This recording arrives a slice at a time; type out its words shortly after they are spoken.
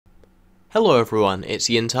Hello everyone, it's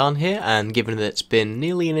Jin'taan here, and given that it's been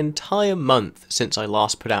nearly an entire month since I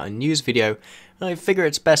last put out a news video, I figure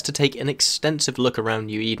it's best to take an extensive look around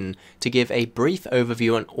New Eden to give a brief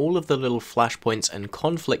overview on all of the little flashpoints and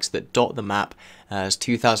conflicts that dot the map as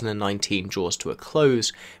 2019 draws to a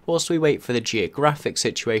close, whilst we wait for the geographic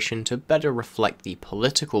situation to better reflect the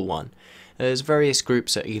political one, as various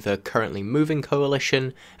groups are either currently moving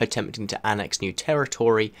coalition, attempting to annex new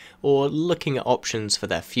territory, or looking at options for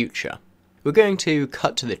their future. We're going to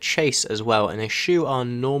cut to the chase as well and eschew our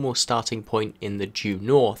normal starting point in the due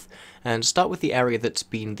north, and start with the area that's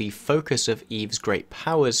been the focus of Eve's great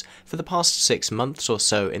powers for the past 6 months or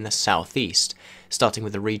so in the southeast, starting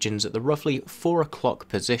with the regions at the roughly 4 o'clock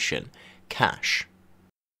position, Cache.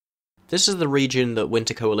 This is the region that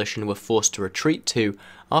Winter Coalition were forced to retreat to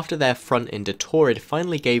after their front in Torrid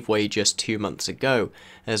finally gave way just 2 months ago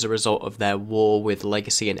as a result of their war with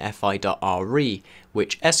Legacy and FI.RE,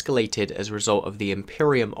 which escalated as a result of the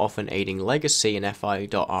Imperium often aiding Legacy and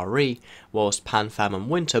FI.RE, whilst PanFam and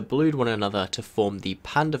Winter blued one another to form the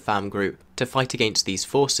PandaFam group to fight against these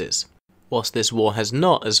forces. Whilst this war has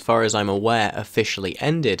not, as far as I'm aware, officially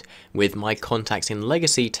ended, with my contacts in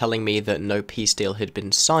Legacy telling me that no peace deal had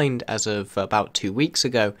been signed as of about 2 weeks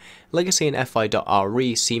ago, Legacy and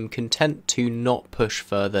FI.RE seem content to not push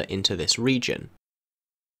further into this region.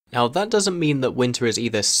 Now that doesn't mean that Winter is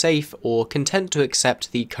either safe or content to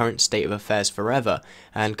accept the current state of affairs forever,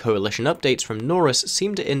 and coalition updates from Norris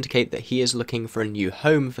seem to indicate that he is looking for a new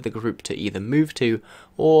home for the group to either move to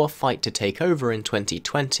or fight to take over in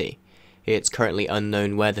 2020. It's currently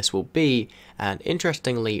unknown where this will be, and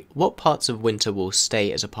interestingly, what parts of Winter will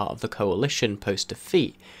stay as a part of the coalition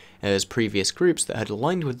post-defeat, as previous groups that had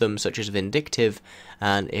aligned with them such as Vindictive,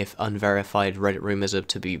 and if unverified Reddit rumours are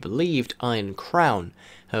to be believed, Iron Crown,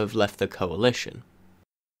 have left the coalition.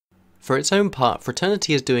 For its own part,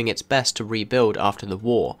 Fraternity is doing its best to rebuild after the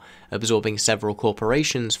war, absorbing several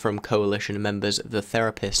corporations from coalition members of the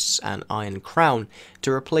Therapists and Iron Crown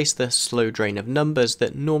to replace the slow drain of numbers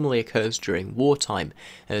that normally occurs during wartime,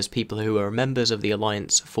 as people who are members of the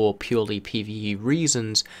Alliance for purely PvE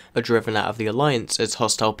reasons are driven out of the Alliance as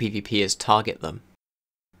hostile PvPers target them.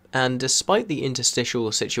 And despite the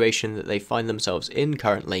interstitial situation that they find themselves in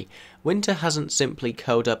currently, Winter hasn't simply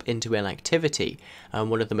curled up into inactivity,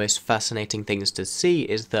 and one of the most fascinating things to see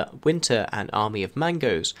is that Winter and Army of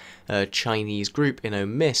Mangoes, a Chinese group in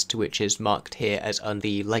Omist which is marked here as under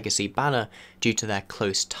the Legacy banner due to their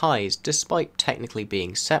close ties despite technically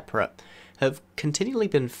being separate, have continually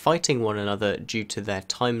been fighting one another due to their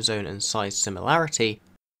time zone and size similarity,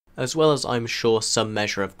 as well as I'm sure some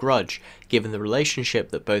measure of grudge, given the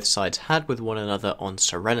relationship that both sides had with one another on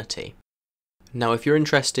Serenity. Now if you're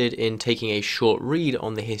interested in taking a short read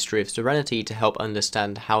on the history of Serenity to help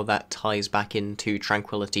understand how that ties back into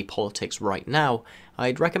Tranquility politics right now,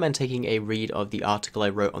 I'd recommend taking a read of the article I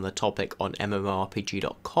wrote on the topic on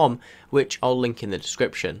MMORPG.com, which I'll link in the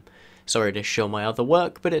description. Sorry to show my other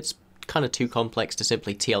work, but it's kinda too complex to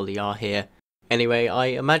simply TLDR here. Anyway, I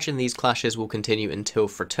imagine these clashes will continue until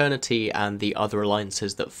Fraternity and the other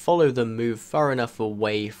alliances that follow them move far enough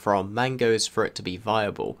away from Mangoes for it to be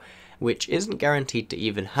viable, which isn't guaranteed to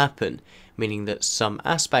even happen, meaning that some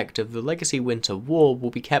aspect of the Legacy Winter War will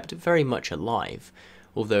be kept very much alive,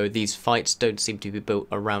 although these fights don't seem to be built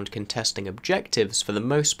around contesting objectives for the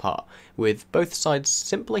most part, with both sides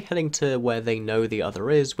simply heading to where they know the other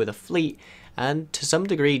is with a fleet, and to some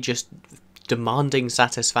degree just demanding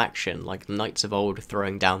satisfaction, like knights of old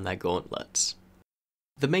throwing down their gauntlets.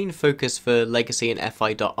 The main focus for Legacy and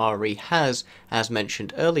FI.RE has, as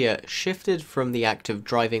mentioned earlier, shifted from the act of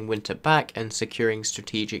driving Winter back and securing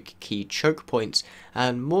strategic key choke points,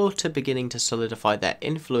 and more to beginning to solidify their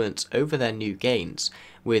influence over their new gains,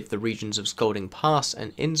 with the regions of Scalding Pass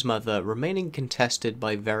and Innsmother remaining contested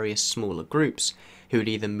by various smaller groups, who had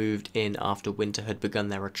either moved in after Winter had begun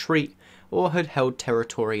their retreat, or had held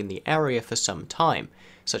territory in the area for some time,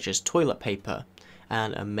 such as Toilet Paper,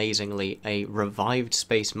 and amazingly a revived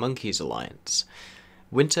Space Monkeys alliance.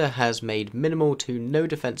 Winter has made minimal to no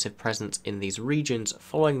defensive presence in these regions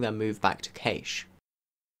following their move back to Cache.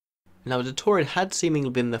 Now Torrid had seemingly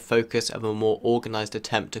been the focus of a more organised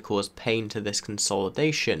attempt to cause pain to this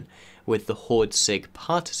consolidation, with the Horde Sig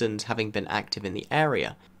partisans having been active in the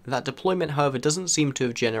area. That deployment, however, doesn't seem to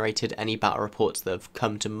have generated any battle reports that have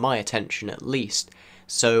come to my attention at least,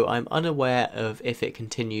 so I'm unaware of if it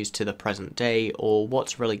continues to the present day or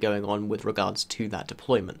what's really going on with regards to that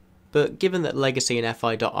deployment. But given that Legacy and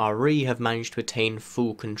FI.RE have managed to attain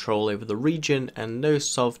full control over the region and no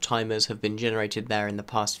solve timers have been generated there in the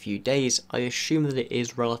past few days, I assume that it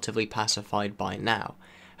is relatively pacified by now.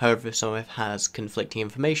 However, if some of it has conflicting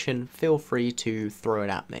information, feel free to throw it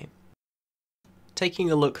at me. Taking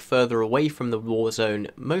a look further away from the war zone,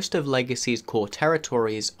 most of Legacy's core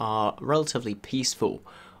territories are relatively peaceful,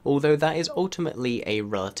 although that is ultimately a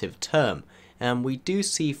relative term, and we do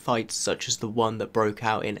see fights such as the one that broke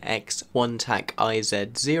out in X1TAC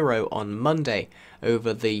IZ0 on Monday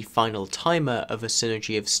over the final timer of a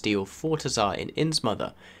Synergy of Steel Fortizar in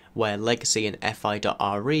Innsmother, where Legacy and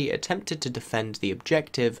FI.RE attempted to defend the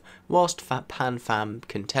objective whilst PanFam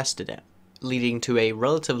contested it, leading to a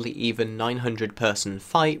relatively even 900-person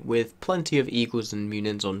fight with plenty of Eagles and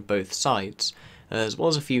Munins on both sides, as well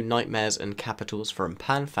as a few Nightmares and Capitals from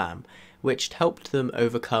PanFam, which helped them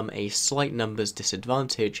overcome a slight numbers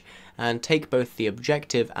disadvantage and take both the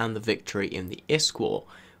objective and the victory in the ISK war,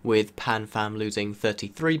 with PanFam losing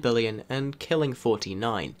 33 billion and killing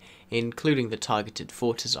 49, including the targeted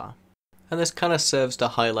Fortizar. And this kind of serves to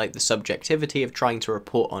highlight the subjectivity of trying to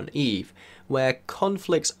report on EVE, where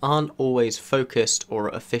conflicts aren't always focused or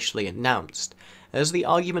officially announced, as the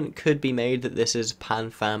argument could be made that this is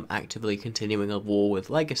PanFam actively continuing a war with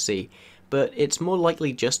Legacy, but it's more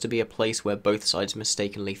likely just to be a place where both sides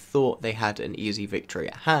mistakenly thought they had an easy victory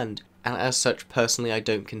at hand, and as such personally I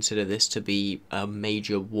don't consider this to be a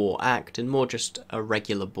major war act and more just a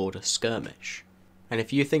regular border skirmish. And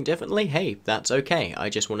if you think differently, hey, that's okay. I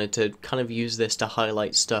just wanted to kind of use this to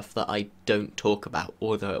highlight stuff that I don't talk about,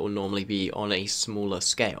 although it will normally be on a smaller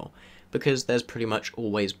scale, because there's pretty much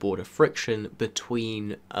always border friction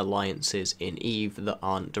between alliances in EVE that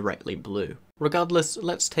aren't directly blue. Regardless,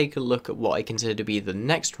 let's take a look at what I consider to be the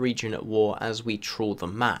next region at war as we trawl the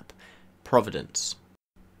map: Providence.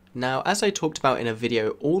 Now, as I talked about in a video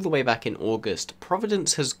all the way back in August,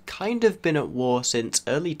 Providence has kind of been at war since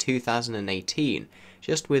early 2018,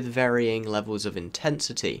 just with varying levels of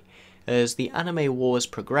intensity, as the Anime Wars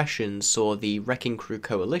progression saw the Wrecking Crew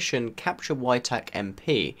Coalition capture YTAC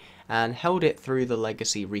MP and held it through the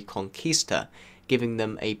Legacy Reconquista, giving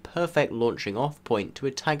them a perfect launching off point to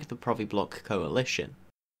attack the Provibloc Coalition.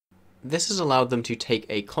 This has allowed them to take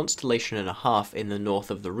a constellation and a half in the north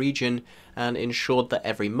of the region, and ensured that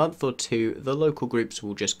every month or two the local groups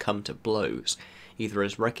will just come to blows, either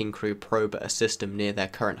as Wrecking Crew probe a system near their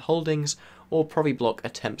current holdings, or Provibloc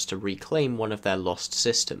attempts to reclaim one of their lost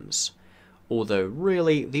systems. Although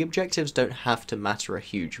really, the objectives don't have to matter a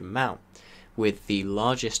huge amount, with the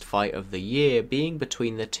largest fight of the year being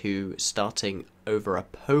between the two starting over a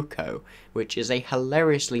POCO, which is a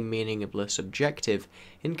hilariously meaningless objective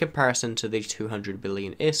in comparison to the 200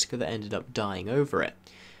 billion ISK that ended up dying over it,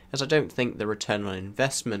 as I don't think the return on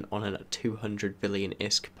investment on a 200 billion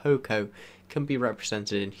ISK POCO can be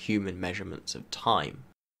represented in human measurements of time.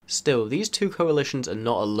 Still, these two coalitions are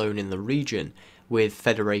not alone in the region, with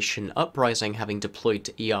Federation Uprising having deployed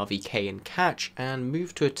to ERVK and Catch and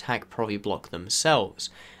moved to attack Provibloc themselves,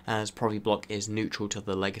 as Provibloc is neutral to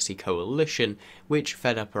the Legacy Coalition, which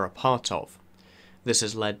FedUp are a part of. This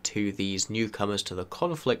has led to these newcomers to the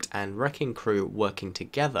conflict and Wrecking Crew working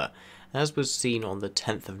together, as was seen on the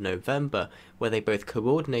 10th of November, where they both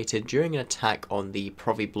coordinated during an attack on the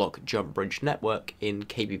Provibloc Jump Bridge network in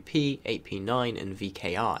KBP, 8P9 and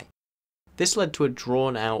VKI. This led to a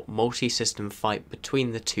drawn-out multi-system fight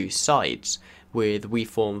between the two sides, with We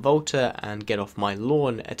Form Volta and Get Off My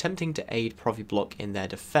Lawn attempting to aid Provibloc in their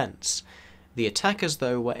defense. The attackers,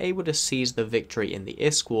 though, were able to seize the victory in the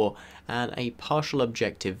ISK war and a partial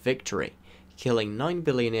objective victory, killing 9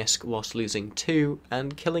 billion ISK whilst losing 2,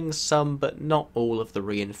 and killing some but not all of the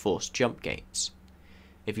reinforced jump gates.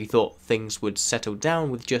 If you thought things would settle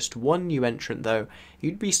down with just one new entrant though,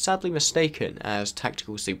 you'd be sadly mistaken, as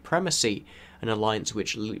Tactical Supremacy, an alliance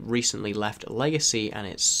which recently left Legacy and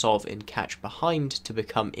its SOV in Catch behind to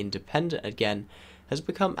become independent again, has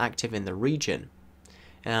become active in the region.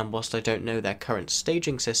 And whilst I don't know their current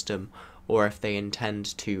staging system, or if they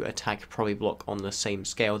intend to attack Provibloc on the same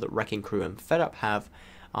scale that Wrecking Crew and FedUp have,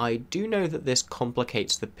 I do know that this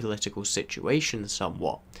complicates the political situation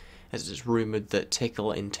somewhat, as it's rumoured that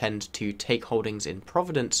Tickle intend to take holdings in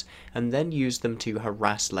Providence and then use them to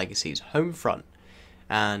harass Legacy's home front.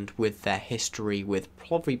 And with their history with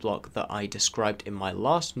Provibloc that I described in my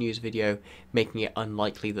last news video, making it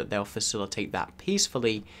unlikely that they'll facilitate that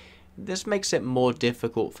peacefully, this makes it more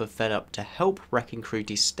difficult for FedUp to help Wrecking Crew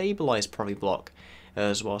destabilise Provibloc,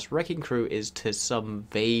 as whilst Wrecking Crew is to some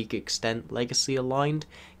vague extent Legacy aligned,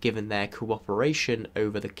 given their cooperation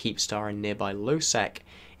over the Keepstar and nearby Losec,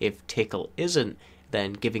 if Tickle isn't,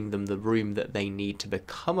 then giving them the room that they need to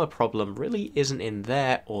become a problem really isn't in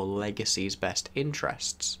their or Legacy's best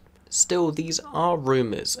interests. Still, these are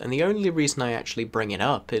rumours, and the only reason I actually bring it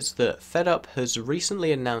up is that FedUp has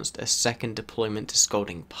recently announced a second deployment to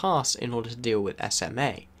Scalding Pass in order to deal with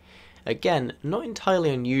SMA. Again, not entirely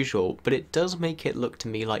unusual, but it does make it look to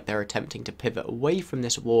me like they're attempting to pivot away from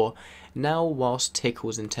this war now whilst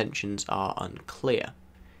Tickle's intentions are unclear.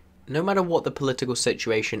 No matter what the political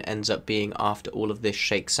situation ends up being after all of this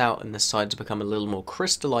shakes out and the sides become a little more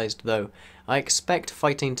crystallised though, I expect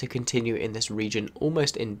fighting to continue in this region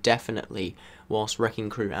almost indefinitely whilst Wrecking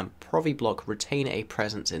Crew and Proviblock retain a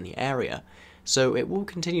presence in the area, so it will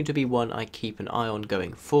continue to be one I keep an eye on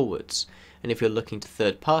going forwards, and if you're looking to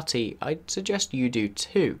third party, I'd suggest you do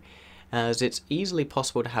too, as it's easily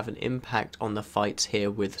possible to have an impact on the fights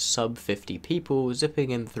here with sub 50 people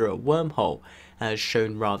zipping in through a wormhole, as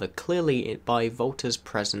shown rather clearly by Volta's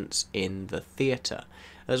presence in the theatre,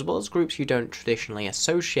 as well as groups you don't traditionally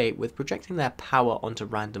associate with projecting their power onto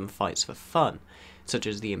random fights for fun, such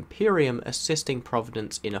as the Imperium assisting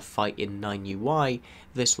Providence in a fight in 9UI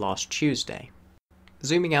this last Tuesday.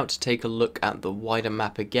 Zooming out to take a look at the wider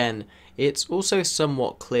map again, it's also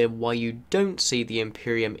somewhat clear why you don't see the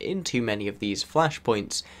Imperium in too many of these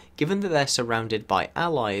flashpoints, given that they're surrounded by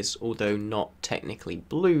allies, although not technically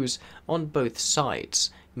blues, on both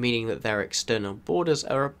sides, meaning that their external borders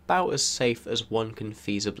are about as safe as one can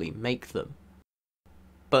feasibly make them.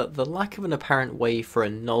 But the lack of an apparent way for a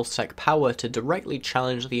nullsec power to directly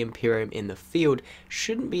challenge the Imperium in the field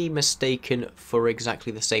shouldn't be mistaken for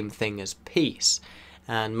exactly the same thing as peace,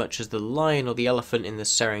 and much as the lion or the elephant in the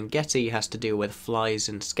Serengeti has to deal with flies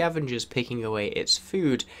and scavengers picking away its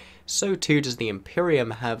food, so too does the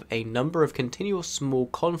Imperium have a number of continual small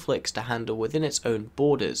conflicts to handle within its own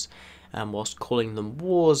borders, and whilst calling them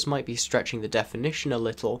wars might be stretching the definition a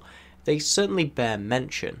little, they certainly bear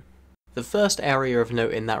mention. The first area of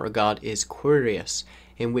note in that regard is Quirius,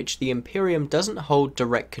 in which the Imperium doesn't hold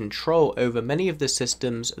direct control over many of the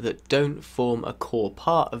systems that don't form a core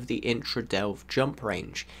part of the intra-delve jump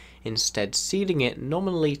range, instead ceding it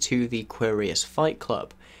nominally to the Quirius Fight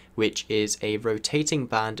Club, which is a rotating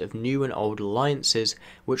band of new and old alliances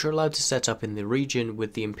which are allowed to set up in the region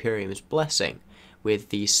with the Imperium's blessing, with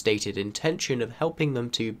the stated intention of helping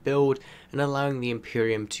them to build and allowing the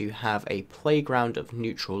Imperium to have a playground of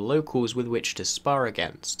neutral locals with which to spar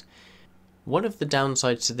against. One of the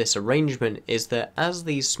downsides to this arrangement is that as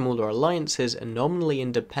these smaller alliances are nominally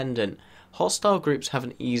independent, hostile groups have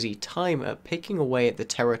an easy time at picking away at the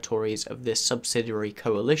territories of this subsidiary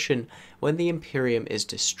coalition when the Imperium is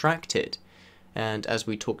distracted, and as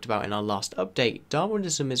we talked about in our last update,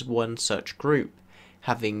 Darwinism is one such group,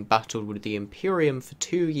 having battled with the Imperium for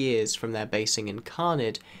 2 years from their basing in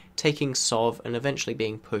Carnid, taking Sov and eventually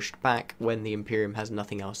being pushed back when the Imperium has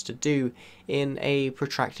nothing else to do in a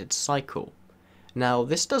protracted cycle. Now,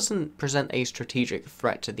 this doesn't present a strategic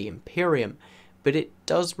threat to the Imperium, but it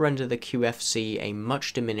does render the QFC a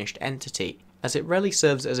much diminished entity, as it rarely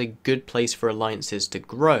serves as a good place for alliances to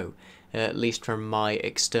grow, at least from my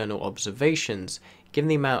external observations, given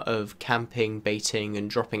the amount of camping, baiting and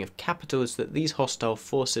dropping of capitals that these hostile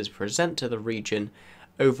forces present to the region,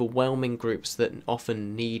 overwhelming groups that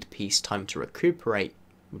often need peacetime to recuperate,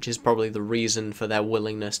 which is probably the reason for their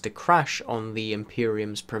willingness to crash on the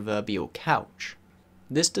Imperium's proverbial couch.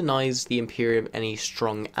 This denies the Imperium any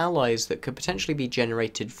strong allies that could potentially be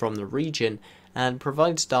generated from the region, and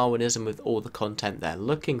provides Darwinism with all the content they're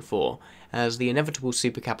looking for, as the inevitable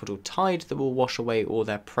supercapital tide that will wash away all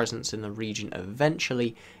their presence in the region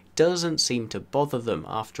eventually doesn't seem to bother them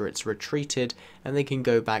after it's retreated and they can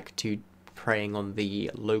go back to preying on the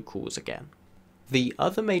locals again. The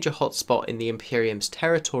other major hotspot in the Imperium's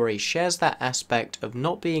territory shares that aspect of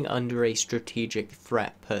not being under a strategic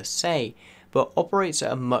threat per se, but operates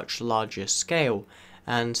at a much larger scale,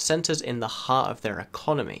 and centres in the heart of their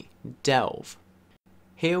economy, Delve.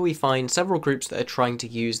 Here we find several groups that are trying to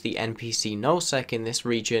use the NPC nullsec in this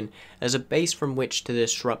region as a base from which to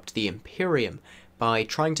disrupt the Imperium, by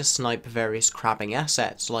trying to snipe various crabbing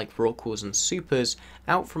assets like Rorquals and Supers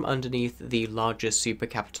out from underneath the larger super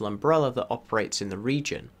capital umbrella that operates in the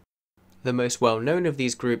region. The most well known of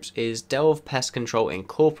these groups is Delve Pest Control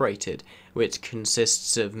Incorporated, which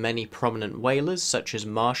consists of many prominent whalers such as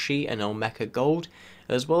Marshy and Olmeca Gold,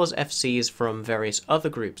 as well as FCs from various other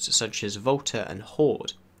groups such as Volta and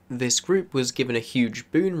Horde. This group was given a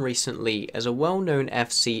huge boon recently as a well-known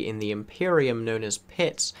FC in the Imperium known as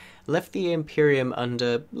Pitts left the Imperium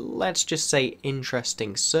under, let's just say,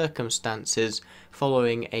 interesting circumstances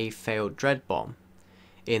following a failed dread bomb.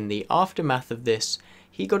 In the aftermath of this,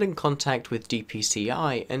 he got in contact with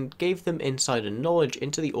DPCI and gave them insider knowledge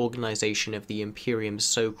into the organisation of the Imperium's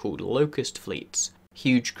so-called Locust fleets,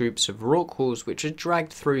 Huge groups of rorquals which are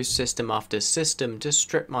dragged through system after system to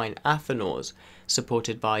strip mine athanors,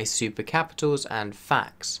 supported by supercapitals and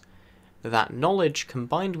facts. That knowledge,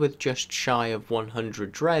 combined with just shy of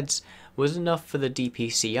 100 dreads, was enough for the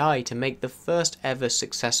DPCI to make the first ever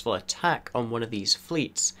successful attack on one of these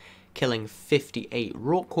fleets, killing 58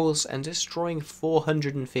 rorquals and destroying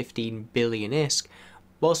 415 billion ISK,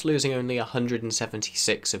 whilst losing only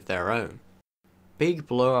 176 of their own. Big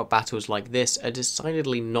blowout battles like this are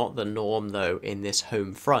decidedly not the norm though in this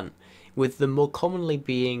home front, with them more commonly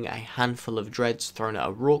being a handful of dreads thrown at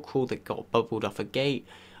a rorqual that got bubbled off a gate,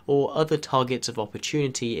 or other targets of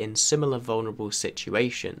opportunity in similar vulnerable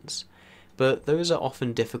situations. But those are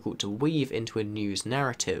often difficult to weave into a news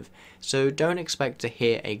narrative, so don't expect to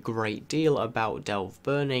hear a great deal about Delve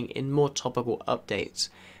burning in more topical updates.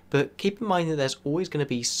 But keep in mind that there's always going to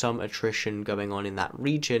be some attrition going on in that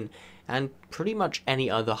region, and pretty much any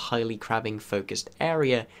other highly crabbing focused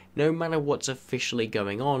area, no matter what's officially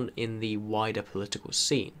going on in the wider political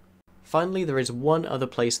scene. Finally, there is one other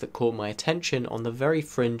place that caught my attention on the very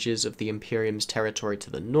fringes of the Imperium's territory to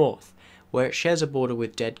the north, where it shares a border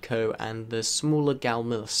with Dedco and the smaller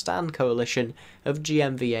Galmilistan coalition of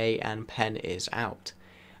GMVA and Pen is out.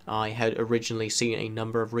 I had originally seen a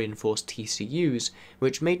number of reinforced TCUs,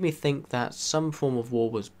 which made me think that some form of war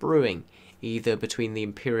was brewing, either between the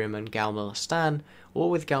Imperium and Galmilistan, or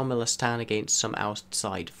with Galmilistan against some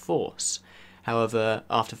outside force. However,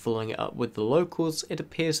 after following it up with the locals, it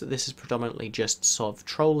appears that this is predominantly just SOV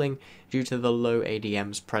trolling due to the low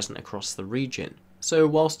ADMs present across the region. So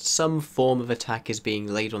whilst some form of attack is being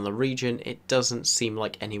laid on the region, it doesn't seem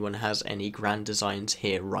like anyone has any grand designs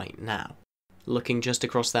here right now. Looking just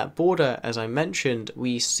across that border, as I mentioned,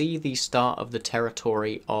 we see the start of the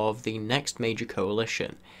territory of the next major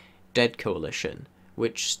coalition, Dead Coalition,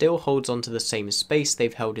 which still holds onto the same space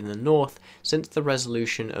they've held in the north since the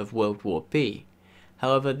resolution of World War B.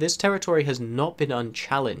 However, this territory has not been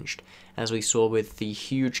unchallenged, as we saw with the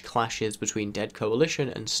huge clashes between Dead Coalition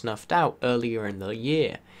and Snuffed Out earlier in the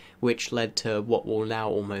year, which led to what will now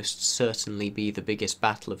almost certainly be the biggest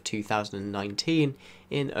battle of 2019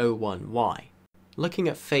 in 01Y. Looking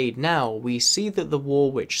at Fade now, we see that the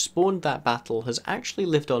war which spawned that battle has actually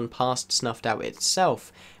lived on past Snuffed Out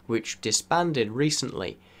itself, which disbanded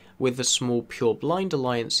recently, with the small Pure Blind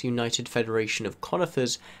Alliance United Federation of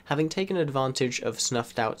Conifers having taken advantage of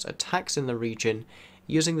Snuffed Out's attacks in the region,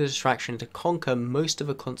 using the distraction to conquer most of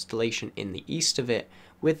a constellation in the east of it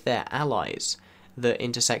with their allies, that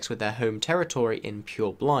intersects with their home territory in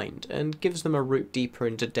Pure Blind, and gives them a route deeper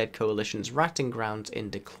into Dead Coalition's ratting grounds in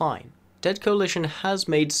decline. Dead Coalition has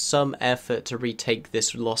made some effort to retake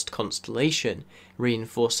this lost constellation,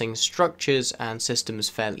 reinforcing structures and systems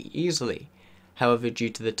fairly easily. However, due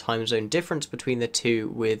to the time zone difference between the two,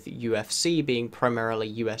 with UFC being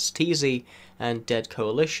primarily USTZ and Dead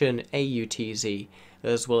Coalition AUTZ,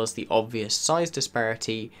 as well as the obvious size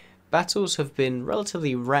disparity, battles have been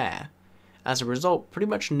relatively rare. As a result, pretty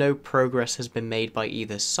much no progress has been made by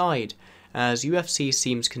either side, as UFC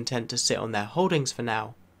seems content to sit on their holdings for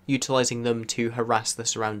now, utilising them to harass the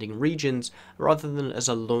surrounding regions rather than as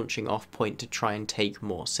a launching off point to try and take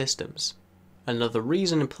more systems. Another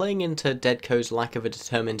reason playing into Deadco's lack of a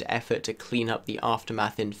determined effort to clean up the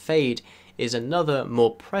aftermath in Fade is another,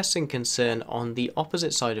 more pressing concern on the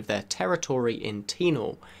opposite side of their territory in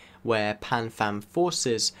Tinal, where Pan-Fam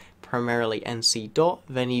forces, primarily NC Dot,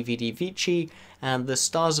 Veni Vidi Vici, and the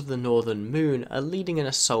Stars of the Northern Moon are leading an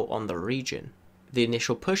assault on the region. The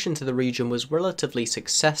initial push into the region was relatively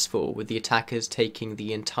successful, with the attackers taking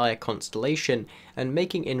the entire constellation and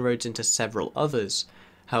making inroads into several others.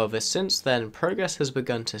 However, since then, progress has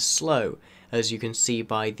begun to slow, as you can see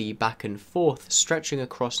by the back and forth stretching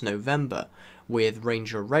across November, with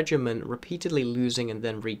Ranger Regiment repeatedly losing and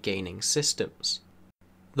then regaining systems.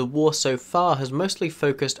 The war so far has mostly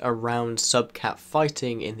focused around subcap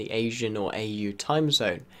fighting in the Asian or AU time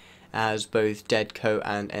zone, as both Deadco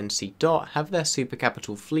and NC Dot have their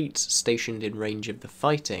supercapital fleets stationed in range of the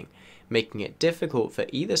fighting, making it difficult for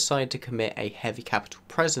either side to commit a heavy capital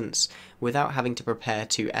presence without having to prepare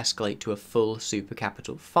to escalate to a full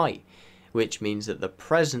supercapital fight, which means that the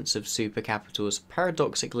presence of supercapitals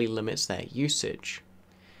paradoxically limits their usage.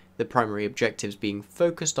 The primary objectives being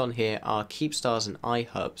focused on here are Keepstars and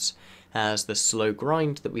iHubs, as the slow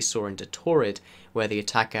grind that we saw in Detorid, where the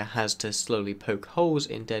attacker has to slowly poke holes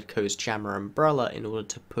in Deadco's jammer umbrella in order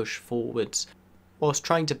to push forwards, whilst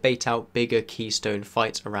trying to bait out bigger keystone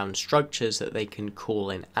fights around structures that they can call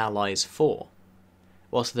in allies for.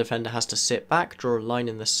 Whilst the defender has to sit back, draw a line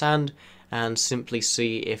in the sand, and simply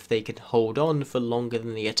see if they can hold on for longer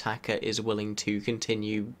than the attacker is willing to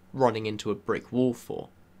continue running into a brick wall for.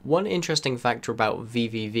 One interesting factor about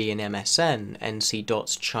VVV and MSN, NC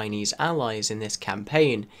Dot's Chinese allies in this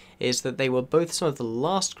campaign, is that they were both some of the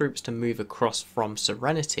last groups to move across from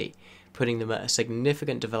Serenity, putting them at a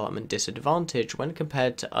significant development disadvantage when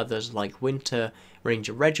compared to others like Winter,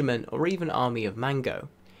 Ranger Regiment, or even Army of Mango.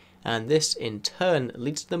 And this in turn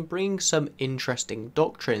leads to them bringing some interesting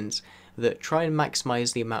doctrines that try and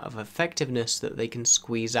maximize the amount of effectiveness that they can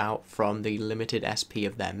squeeze out from the limited SP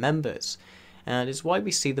of their members, and is why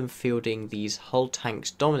we see them fielding these Hull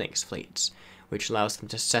Tanks Dominix fleets, which allows them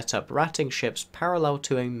to set up ratting ships parallel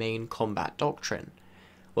to a main combat doctrine.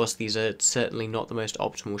 Whilst these are certainly not the most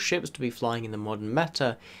optimal ships to be flying in the modern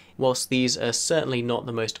meta,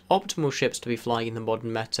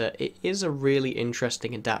 it is a really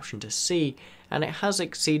interesting adaptation to see, and it has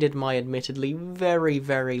exceeded my admittedly very,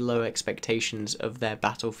 very low expectations of their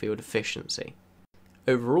battlefield efficiency.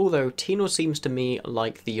 Overall though, Tenor seems to me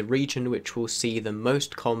like the region which will see the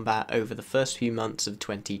most combat over the first few months of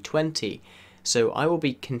 2020, so I will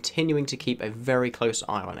be continuing to keep a very close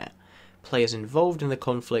eye on it. Players involved in the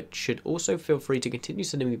conflict should also feel free to continue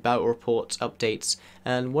sending me battle reports, updates,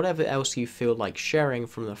 and whatever else you feel like sharing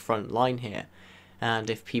from the front line here.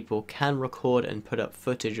 And if people can record and put up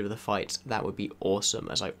footage of the fights, that would be awesome,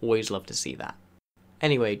 as I always love to see that.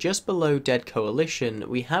 Anyway, just below Dead Coalition,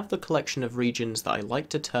 we have the collection of regions that I like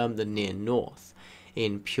to term the Near North,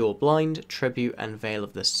 in Pure Blind, Tribute, and Veil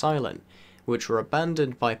of the Silent, which were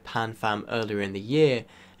abandoned by PanFam earlier in the year,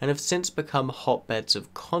 and have since become hotbeds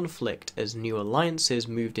of conflict as new alliances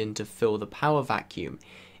moved in to fill the power vacuum,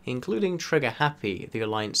 including Trigger Happy, the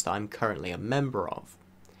alliance that I'm currently a member of.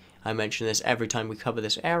 I mention this every time we cover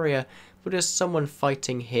this area, but as someone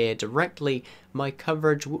fighting here directly, my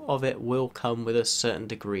coverage of it will come with a certain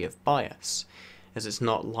degree of bias, as it's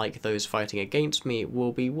not like those fighting against me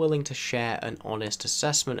will be willing to share an honest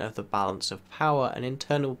assessment of the balance of power and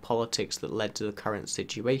internal politics that led to the current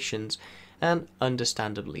situations, and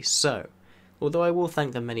understandably so, although I will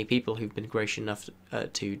thank the many people who've been gracious enough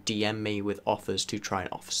to DM me with offers to try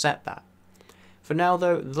and offset that. For now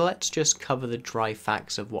though, let's just cover the dry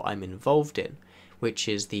facts of what I'm involved in, which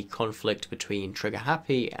is the conflict between Trigger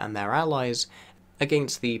Happy and their allies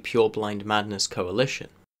against the Pure Blind Madness Coalition.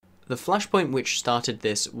 The flashpoint which started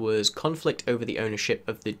this was conflict over the ownership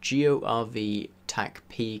of the GORV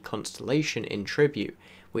TAC-P constellation in Tribute,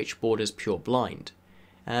 which borders Pure Blind.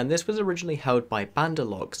 And this was originally held by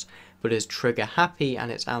Bandalogs, but as Trigger Happy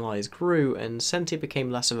and its allies grew and Senti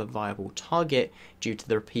became less of a viable target due to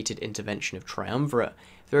the repeated intervention of Triumvirate,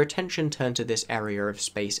 their attention turned to this area of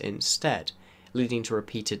space instead, leading to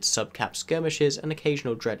repeated subcap skirmishes and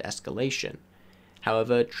occasional dread escalation.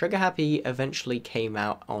 However, Trigger Happy eventually came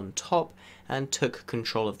out on top and took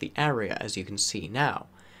control of the area, as you can see now,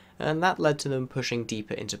 and that led to them pushing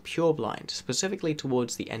deeper into Pure Blind, specifically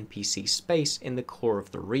towards the NPC space in the core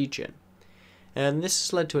of the region. And this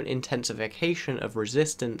has led to an intensification of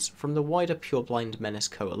resistance from the wider Pure Blind Menace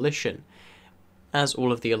Coalition, as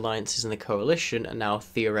all of the alliances in the coalition are now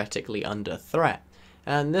theoretically under threat,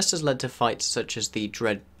 and this has led to fights such as the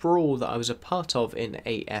Dread Brawl that I was a part of in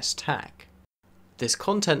AS TAC. This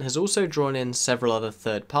content has also drawn in several other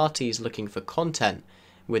third parties looking for content,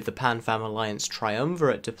 with the PanFam Alliance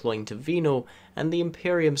Triumvirate deploying to Venal and the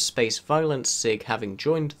Imperium Space Violence SIG having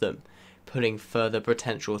joined them, putting further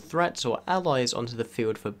potential threats or allies onto the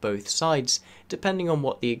field for both sides, depending on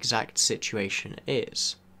what the exact situation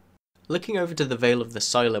is. Looking over to the Veil of the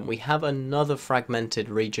Silent, we have another fragmented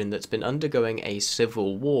region that's been undergoing a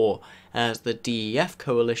civil war, as the DEF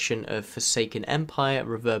coalition of Forsaken Empire,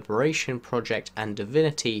 Reverberation Project and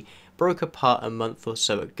Divinity broke apart a month or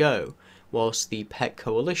so ago, whilst the PEC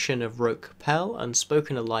coalition of Roque Capel,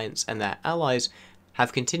 Unspoken Alliance and their allies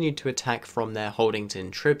have continued to attack from their holdings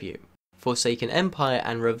in Tribute. Forsaken Empire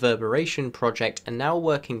and Reverberation Project are now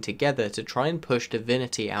working together to try and push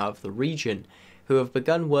Divinity out of the region, who have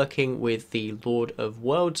begun working with the Lord of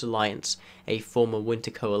Worlds Alliance, a former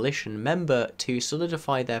Winter Coalition member, to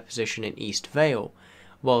solidify their position in East Vale,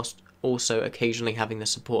 whilst also occasionally having the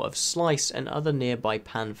support of Slice and other nearby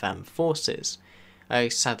PanFam forces. I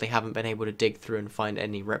sadly haven't been able to dig through and find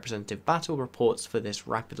any representative battle reports for this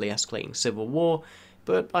rapidly escalating civil war,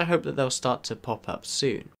 but I hope that they'll start to pop up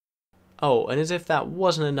soon. Oh, and as if that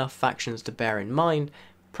wasn't enough factions to bear in mind,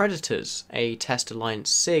 Predators, a Test Alliance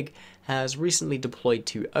SIG, has recently deployed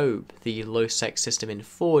to Obe, the low-sec system in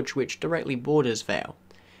Forge which directly borders Vale.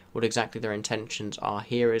 What exactly their intentions are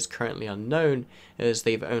here is currently unknown, as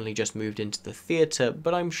they've only just moved into the theatre,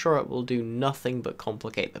 but I'm sure it will do nothing but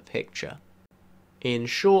complicate the picture. In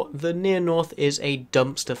short, the near north is a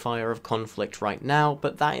dumpster fire of conflict right now,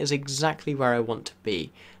 but that is exactly where I want to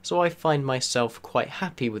be, so I find myself quite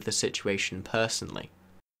happy with the situation personally.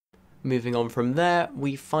 Moving on from there,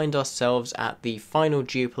 we find ourselves at the final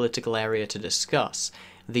geopolitical area to discuss,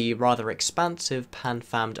 the rather expansive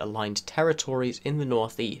pan-famed aligned territories in the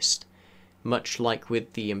northeast. Much like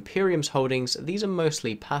with the Imperium's holdings, these are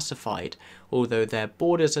mostly pacified, although their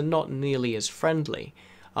borders are not nearly as friendly.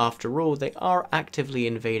 After all, they are actively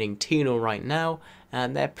invading Timor right now,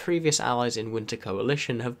 and their previous allies in Winter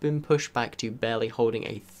Coalition have been pushed back to barely holding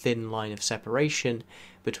a thin line of separation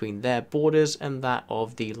between their borders and that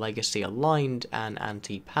of the Legacy-aligned and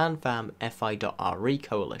anti-PanFam FI.RE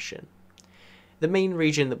coalition. The main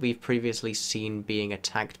region that we've previously seen being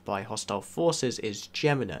attacked by hostile forces is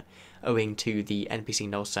Gemina, owing to the NPC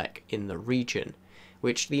nullsec in the region,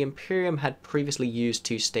 which the Imperium had previously used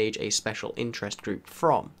to stage a special interest group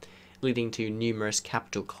from, leading to numerous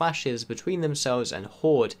capital clashes between themselves and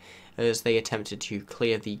Horde as they attempted to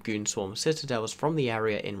clear the Goonswarm citadels from the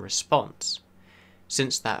area in response.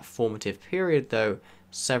 Since that formative period though,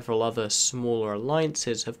 several other smaller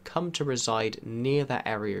alliances have come to reside near that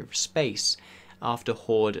area of space after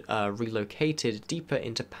Horde relocated deeper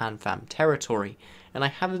into PanFam territory, and I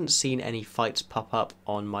haven't seen any fights pop up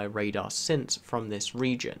on my radar since from this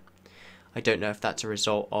region. I don't know if that's a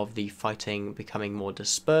result of the fighting becoming more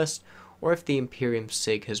dispersed, or if the Imperium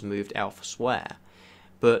SIG has moved elsewhere,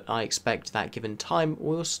 but I expect that given time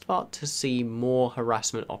we'll start to see more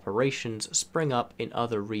harassment operations spring up in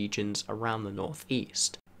other regions around the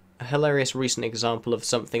northeast. A hilarious recent example of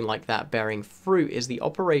something like that bearing fruit is the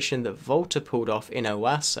operation that Volta pulled off in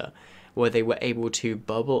Oasa, where they were able to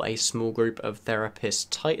bubble a small group of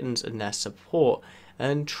Therapist Titans and their support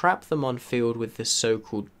and trap them on field with the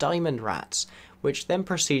so-called Diamond Rats, which then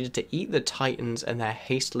proceeded to eat the Titans and their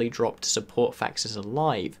hastily dropped support faxes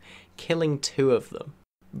alive, killing 2 of them,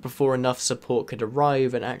 before enough support could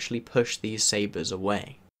arrive and actually push these sabers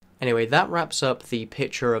away. Anyway, that wraps up the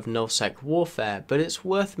picture of nullsec warfare, but it's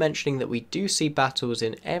worth mentioning that we do see battles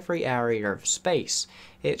in every area of space.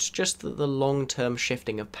 It's just that the long-term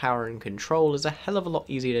shifting of power and control is a hell of a lot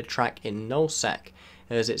easier to track in nullsec,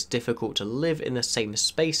 as it's difficult to live in the same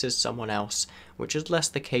space as someone else, which is less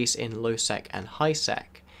the case in lowsec and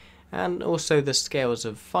highsec. And also the scales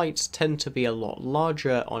of fights tend to be a lot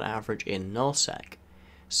larger on average in nullsec.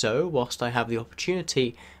 So, whilst I have the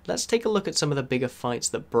opportunity, let's take a look at some of the bigger fights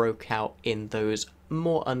that broke out in those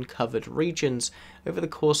more uncovered regions over the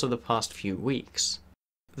course of the past few weeks.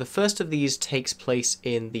 The first of these takes place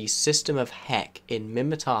in the System of Heck in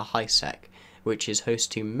Minmatar Highsec, which is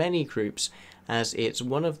host to many groups as it's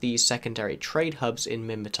one of the secondary trade hubs in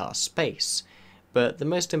Minmatar space. But the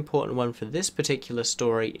most important one for this particular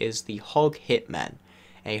story is the Hog Hitmen,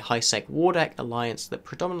 a highsec wardeck alliance that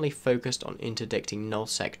predominantly focused on interdicting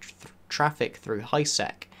nullsec traffic through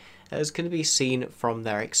highsec, as can be seen from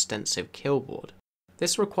their extensive killboard.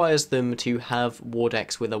 This requires them to have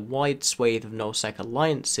wardecks with a wide swathe of nullsec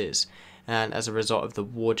alliances, and as a result of the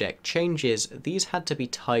wardeck changes, these had to be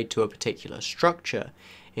tied to a particular structure.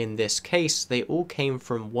 In this case, they all came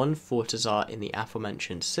from one Fortizar in the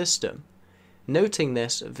aforementioned system. Noting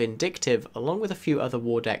this, Vindictive, along with a few other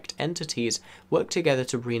wardecked entities, worked together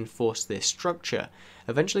to reinforce this structure,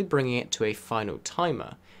 eventually bringing it to a final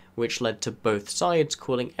timer, which led to both sides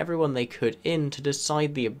calling everyone they could in to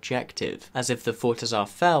decide the objective, as if the Fortizar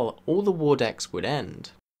fell, all the wardecks would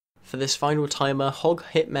end. For this final timer, Hog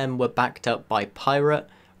Hitmen were backed up by Pirate,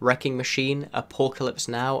 Wrecking Machine, Apocalypse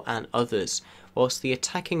Now, and others, whilst the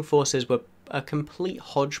attacking forces were a complete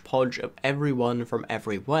hodgepodge of everyone from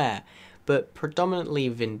everywhere, but predominantly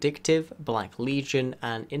Vindictive, Black Legion,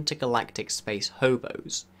 and Intergalactic Space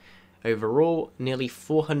Hobos. Overall, nearly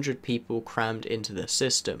 400 people crammed into the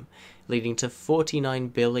system, leading to 49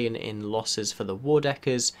 billion in losses for the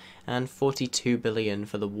Wardeckers and 42 billion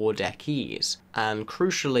for the Wardeckies, and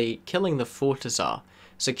crucially killing the Fortizar,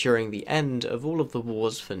 securing the end of all of the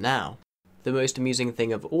wars for now. The most amusing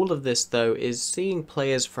thing of all of this though is seeing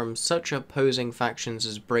players from such opposing factions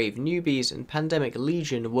as Brave Newbies and Pandemic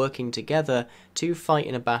Legion working together to fight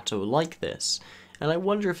in a battle like this, and I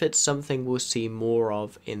wonder if it's something we'll see more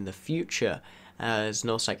of in the future as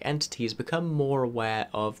nullsec entities become more aware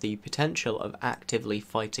of the potential of actively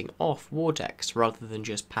fighting off wardecks rather than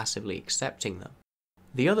just passively accepting them.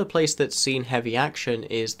 The other place that's seen heavy action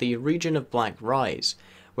is the region of Black Rise,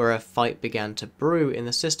 where a fight began to brew in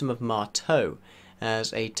the system of Marteau,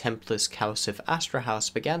 as a Templars Calcif Astra House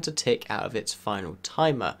began to tick out of its final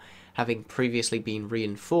timer, having previously been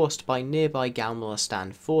reinforced by nearby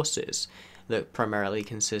Galmelistan forces, that primarily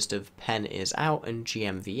consist of Pen Is Out and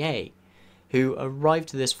GMVA. who arrived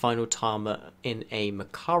to this final tarmac in a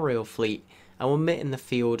Macarial fleet and were met in the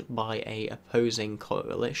field by an opposing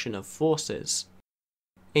coalition of forces,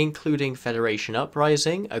 including Federation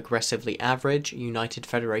Uprising, Aggressively Average, United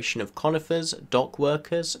Federation of Conifers, Dock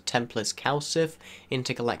Workers, Templars Calcif,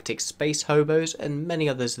 Intergalactic Space Hobos, and many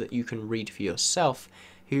others that you can read for yourself,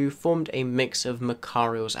 who formed a mix of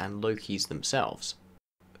Macarials and Lokis themselves.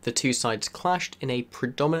 The two sides clashed in a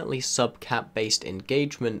predominantly sub-cap based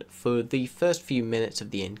engagement for the first few minutes of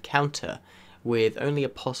the encounter, with only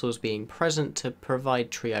apostles being present to provide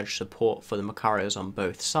triage support for the Macarials on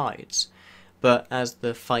both sides. But as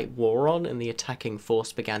the fight wore on and the attacking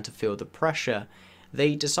force began to feel the pressure,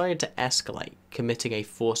 they decided to escalate, committing a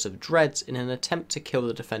force of dreads in an attempt to kill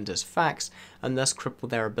the defenders' facts and thus cripple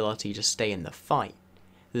their ability to stay in the fight.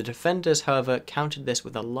 The defenders, however, countered this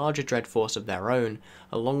with a larger dread force of their own,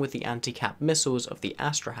 along with the anti-cap missiles of the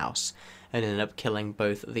Astra House, and ended up killing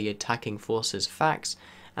both the attacking force's facts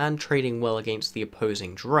and trading well against the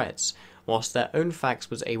opposing dreads, whilst their own facts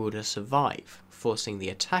was able to survive, forcing the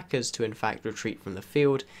attackers to in fact retreat from the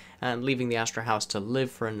field and leaving the Astra House to live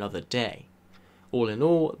for another day. All in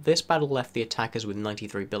all, this battle left the attackers with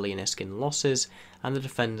 93 billion ISK in losses and the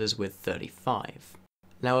defenders with 35.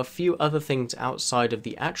 Now, a few other things outside of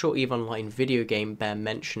the actual EVE Online video game bear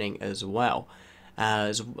mentioning as well,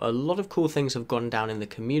 as a lot of cool things have gone down in the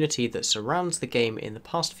community that surrounds the game in the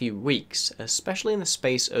past few weeks, especially in the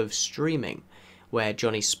space of streaming, where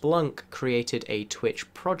Johnny Splunk created a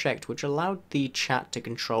Twitch project which allowed the chat to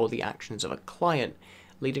control the actions of a client,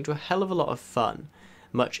 leading to a hell of a lot of fun,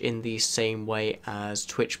 much in the same way as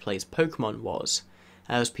Twitch Plays Pokemon was,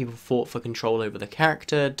 as people fought for control over the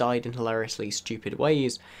character, died in hilariously stupid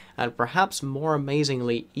ways, and perhaps more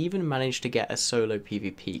amazingly even managed to get a solo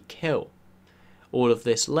PvP kill. All of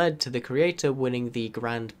this led to the creator winning the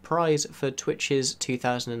grand prize for Twitch's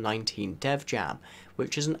 2019 Dev Jam,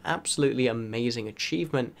 which is an absolutely amazing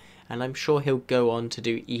achievement, and I'm sure he'll go on to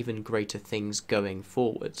do even greater things going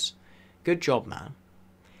forwards. Good job, man.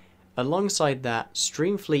 Alongside that,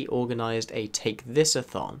 Streamfleet organised a Take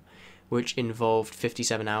This-a-thon, which involved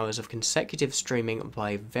 57 hours of consecutive streaming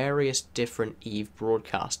by various different EVE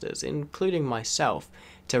broadcasters, including myself,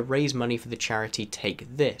 to raise money for the charity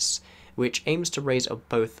Take This, which aims to raise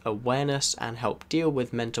both awareness and help deal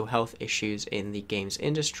with mental health issues in the games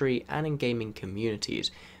industry and in gaming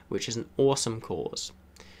communities, which is an awesome cause.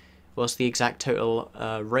 Whilst the exact total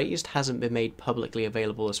raised hasn't been made publicly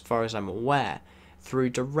available as far as I'm aware,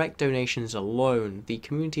 through direct donations alone, the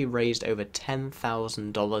community raised over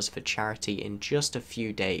 $10,000 for charity in just a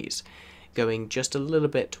few days, going just a little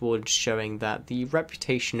bit towards showing that the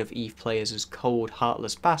reputation of EVE players as cold,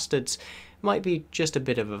 heartless bastards might be just a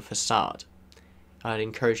bit of a facade. I'd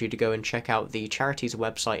encourage you to go and check out the charity's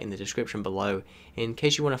website in the description below in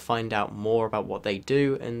case you want to find out more about what they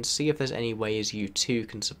do and see if there's any ways you too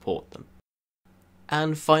can support them.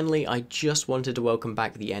 And finally, I just wanted to welcome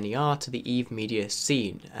back the NER to the EVE media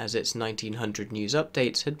scene, as its 1900 news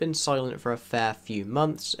updates had been silent for a fair few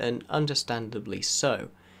months, and understandably so.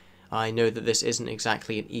 I know that this isn't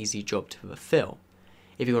exactly an easy job to fulfill.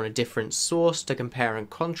 If you want a different source to compare and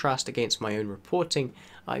contrast against my own reporting,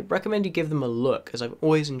 I recommend you give them a look, as I've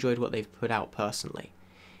always enjoyed what they've put out personally,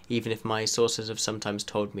 even if my sources have sometimes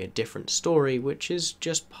told me a different story, which is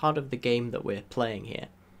just part of the game that we're playing here.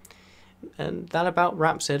 And that about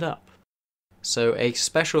wraps it up. So a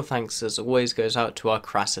special thanks as always goes out to our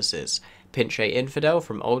Crassuses, Pinche Infidel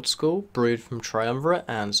from Old School, Brood from Triumvirate,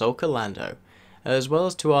 and Zolka Lando, as well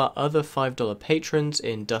as to our other $5 patrons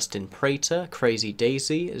in Dustin Prater, Crazy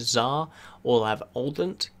Daisy, Czar, Olav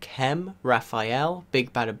Oldent, Kem, Raphael,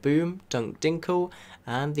 Big Bada Boom, Dunk Dinkle,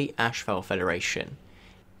 and the Ashfell Federation.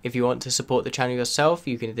 If you want to support the channel yourself,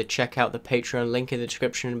 you can either check out the Patreon link in the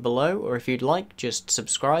description below, or if you'd like, just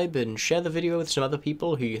subscribe and share the video with some other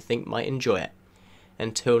people who you think might enjoy it.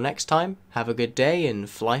 Until next time, have a good day and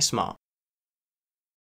fly smart.